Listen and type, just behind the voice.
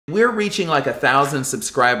We're reaching like 1,000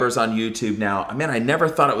 subscribers on YouTube now. I mean, I never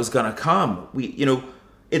thought it was gonna come.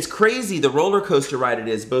 It's crazy the roller coaster ride it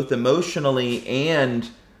is, both emotionally and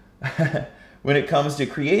when it comes to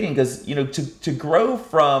creating, because to grow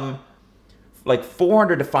from like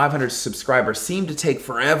 400 to 500 subscribers seemed to take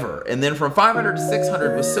forever, and then from 500 to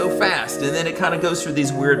 600 was so fast, and then it kind of goes through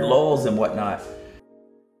these weird lulls and whatnot.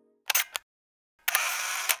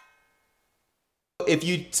 If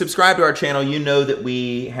you subscribe to our channel, you know that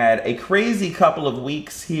we had a crazy couple of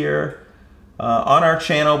weeks here on our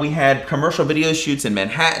channel. We had commercial video shoots in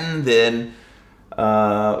Manhattan, then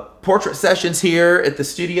portrait sessions here at the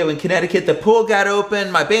studio in Connecticut. The pool got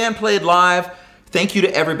open, my band played live. Thank you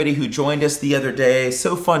to everybody who joined us the other day.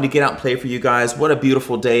 So fun to get out and play for you guys. What a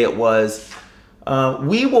beautiful day it was.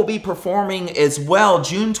 We will be performing as well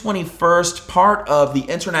June 21st, part of the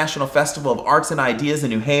International Festival of Arts and Ideas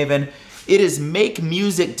in New Haven. It is Make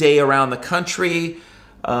Music Day around the country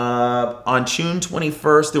on June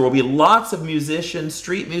 21st. There will be lots of musicians,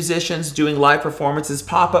 street musicians doing live performances,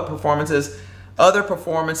 pop-up performances, other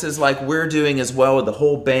performances like we're doing as well with the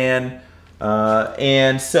whole band.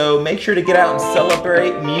 And so make sure to get out and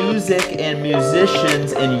celebrate music and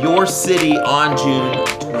musicians in your city on June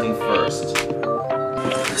 21st.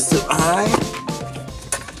 So I'm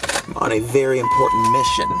on a very important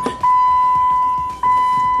mission.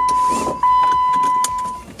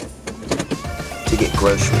 To get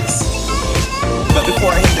groceries. But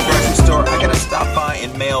before I hit the grocery store, I gotta stop by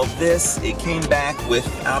and mail this. It came back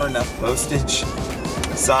without enough postage.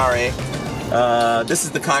 Sorry. This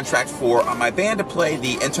is the contract for my band to play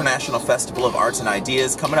the International Festival of Arts and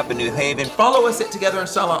Ideas coming up in New Haven. Follow us at Together in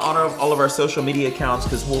Style on all of our social media accounts,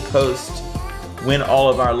 because we'll post when all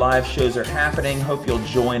of our live shows are happening. Hope you'll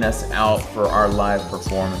join us out for our live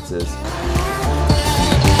performances.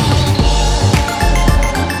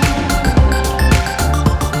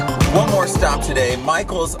 One more stop today.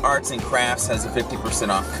 Michael's Arts and Crafts has a 50%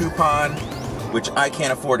 off coupon, which I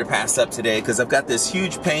can't afford to pass up today because I've got this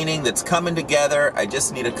huge painting that's coming together. I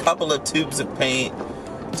just need a couple of tubes of paint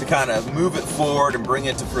to kind of move it forward and bring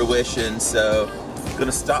it to fruition. So I'm gonna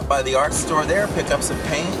stop by the art store there, pick up some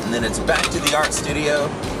paint, and then it's back to the art studio,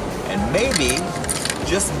 and maybe,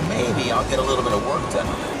 just maybe, I'll get a little bit of work done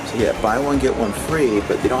on it. So yeah, buy one, get one free,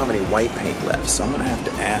 but they don't have any white paint left, so I'm gonna have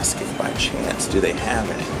to ask if by chance, do they have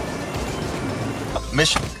any?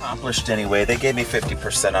 Mission accomplished anyway. They gave me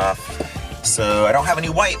 50% off. So I don't have any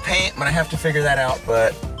white paint. I'm gonna have to figure that out,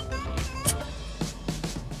 but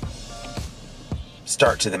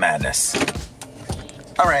start to the madness.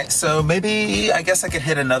 All right, so maybe, I guess I could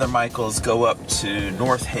hit another Michael's, go up to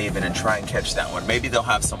North Haven and try and catch that one. Maybe they'll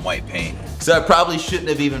have some white paint. So I probably shouldn't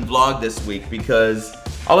have even vlogged this week because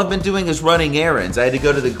all I've been doing is running errands. I had to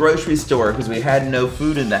go to the grocery store because we had no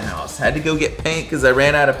food in the house. I had to go get paint because I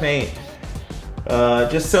ran out of paint.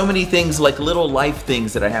 Just so many things, like little life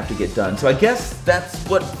things that I have to get done. So I guess that's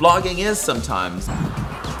what vlogging is sometimes.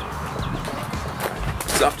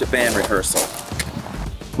 It's off to band rehearsal.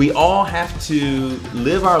 We all have to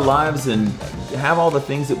live our lives and have all the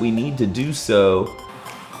things that we need to do so.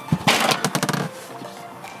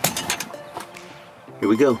 Here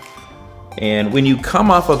we go. And when you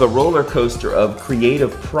come off of a roller coaster of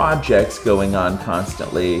creative projects going on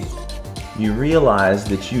constantly, you realize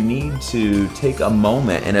that you need to take a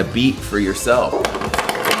moment and a beat for yourself.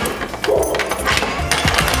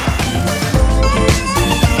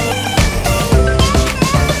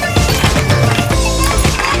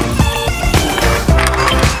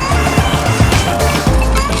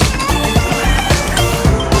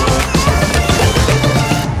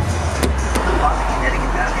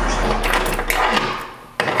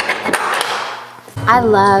 I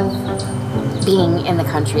love being in the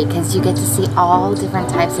country because you get to see all different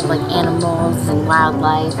types of like animals and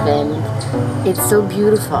wildlife, and it's so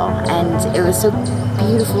beautiful. And it was so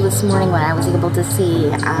beautiful this morning when I was able to see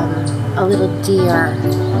a little deer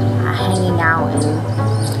hanging out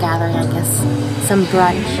and gathering, I guess, some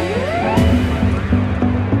brunch.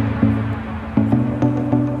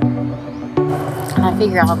 And I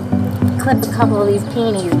figure I'll clip a couple of these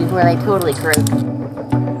peonies before they totally croak.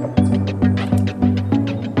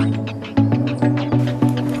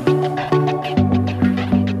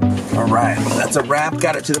 Alright, well that's a wrap.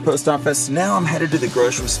 Got it to the post office. Now I'm headed to the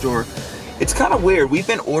grocery store. It's kind of weird. We've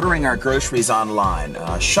been ordering our groceries online.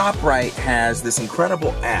 ShopRite has this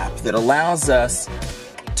incredible app that allows us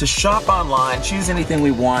to shop online, choose anything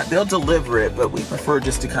we want. They'll deliver it, but we prefer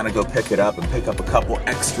just to kind of go pick it up and pick up a couple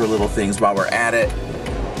extra little things while we're at it.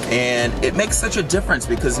 And it makes such a difference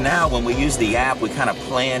because now when we use the app, we kind of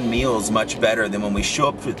plan meals much better than when we show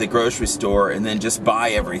up at the grocery store and then just buy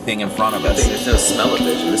everything in front of us. There's no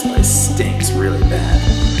smell-o-vision. This place stinks really bad.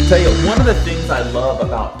 I'll tell you, one of the things I love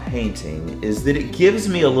about painting is that it gives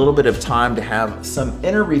me a little bit of time to have some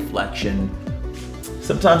inner reflection.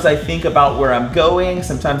 Sometimes I think about where I'm going.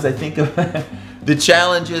 Sometimes I think of the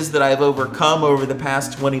challenges that I've overcome over the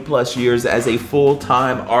past 20 plus years as a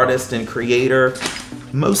full-time artist and creator,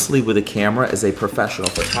 mostly with a camera as a professional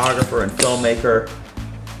photographer and filmmaker.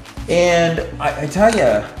 And I tell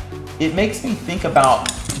you, it makes me think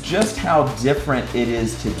about just how different it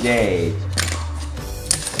is today,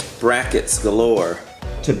 brackets galore,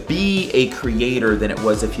 to be a creator than it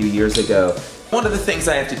was a few years ago. One of the things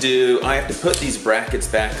I have to do, I have to put these brackets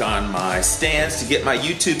back on my stands to get my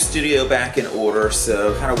YouTube studio back in order,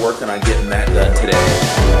 so kind of working on getting that done today.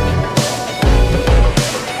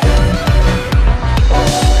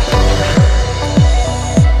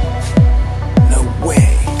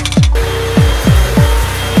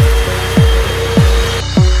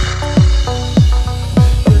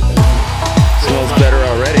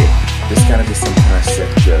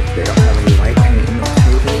 They don't have any white paint in the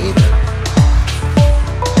table either.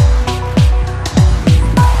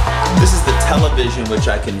 This is the television, which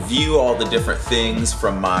I can view all the different things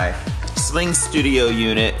from my Sling Studio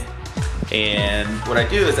unit. And what I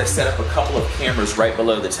do is I set up a couple of cameras right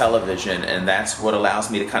below the television, and that's what allows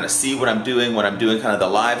me to kind of see what I'm doing when I'm doing kind of the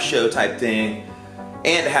live show type thing,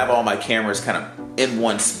 and to have all my cameras kind of in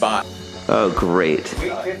one spot. Oh, great.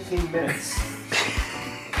 Wait 15 minutes.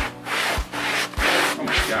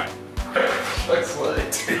 God.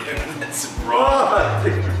 Excellent. That's wrong.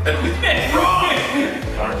 Wrong.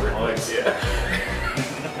 Yeah.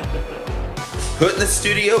 Putting the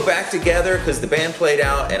studio back together because the band played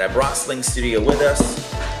out, and I brought Sling Studio with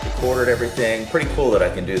us, recorded everything. Pretty cool that I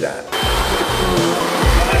can do that.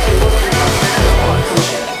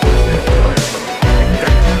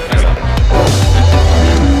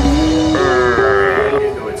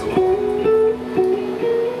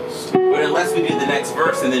 Unless we do the next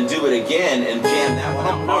verse and then do it again and jam that one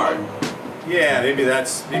out hard. Yeah, maybe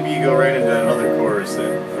you go right into another chorus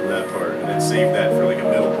then from that part and then save that for like a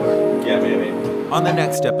middle part. Yeah, maybe. On the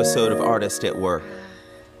next episode of Artists at Work.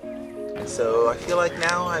 So I feel like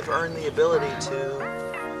now I've earned the ability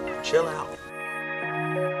to chill out.